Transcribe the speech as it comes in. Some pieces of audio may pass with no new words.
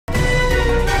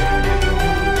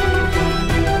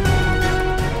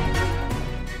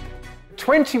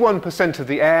21% of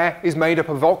the air is made up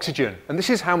of oxygen, and this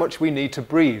is how much we need to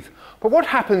breathe. But what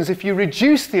happens if you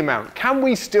reduce the amount? Can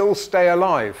we still stay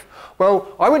alive?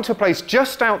 Well, I went to a place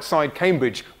just outside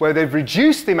Cambridge where they've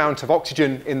reduced the amount of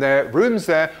oxygen in their rooms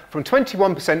there from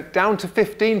 21% down to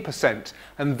 15%.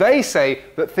 And they say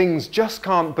that things just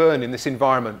can't burn in this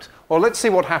environment. Well, let's see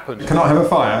what happens. Can I have a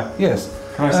fire? Yes.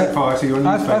 Can I set fire to your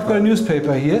newspaper? I've got a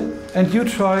newspaper here, and you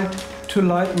try to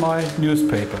light my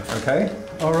newspaper. Okay.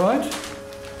 All right.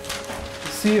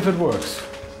 See if it works.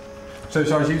 So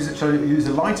shall I use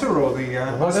a lighter or the...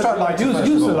 Let's try lighter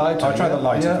use the lighter. I'll try the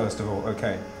lighter first of all.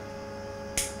 Okay.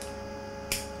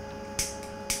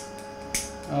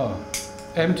 Oh,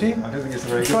 empty? I don't think it's a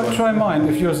very good one. Try mine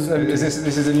if yours is empty.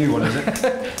 This is a new one, is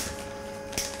it?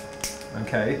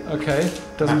 Okay. Okay,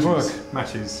 doesn't work.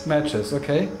 Matches. Matches,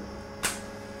 okay.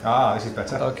 Ah, this is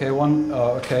better. Okay,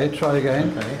 okay, try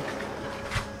again. Okay.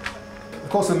 Of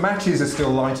course the matches are still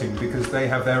lighting because they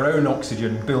have their own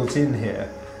oxygen built in here,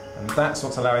 and that's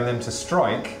what's allowing them to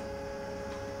strike,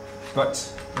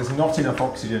 but there's not enough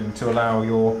oxygen to allow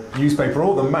your newspaper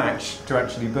or the match to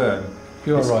actually burn.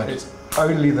 You're right. It's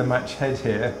only the match head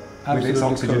here with its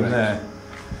oxygen there.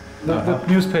 The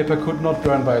newspaper could not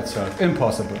burn by itself.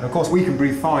 Impossible. And of course we can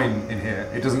breathe fine in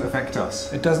here. It doesn't affect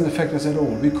us. It doesn't affect us at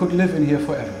all. We could live in here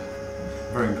forever.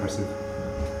 Very impressive.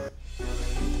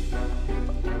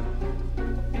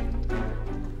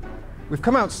 We've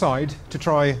come outside to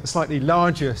try a slightly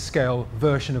larger scale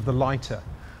version of the lighter.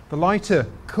 The lighter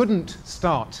couldn't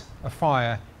start a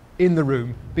fire in the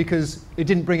room because it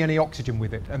didn't bring any oxygen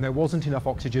with it, and there wasn't enough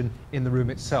oxygen in the room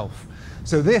itself.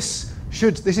 So this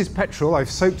is petrol.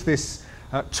 I've soaked this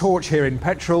torch here in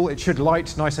petrol. It should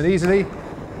light nice and easily.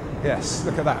 Yes,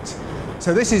 look at that.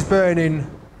 So this is burning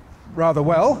rather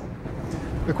well.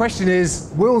 The question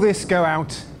is, will this go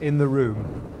out in the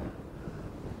room?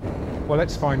 Well,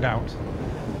 let's find out.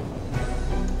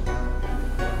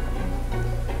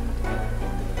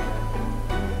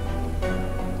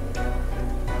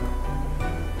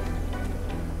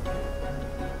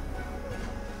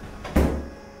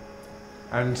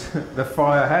 And the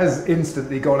fire has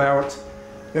instantly gone out.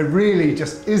 There really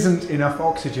just isn't enough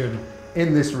oxygen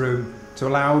in this room to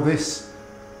allow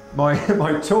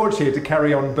my torch here to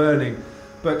carry on burning.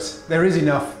 But there is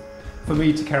enough for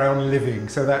me to carry on living,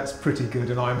 so that's pretty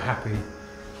good and I'm happy.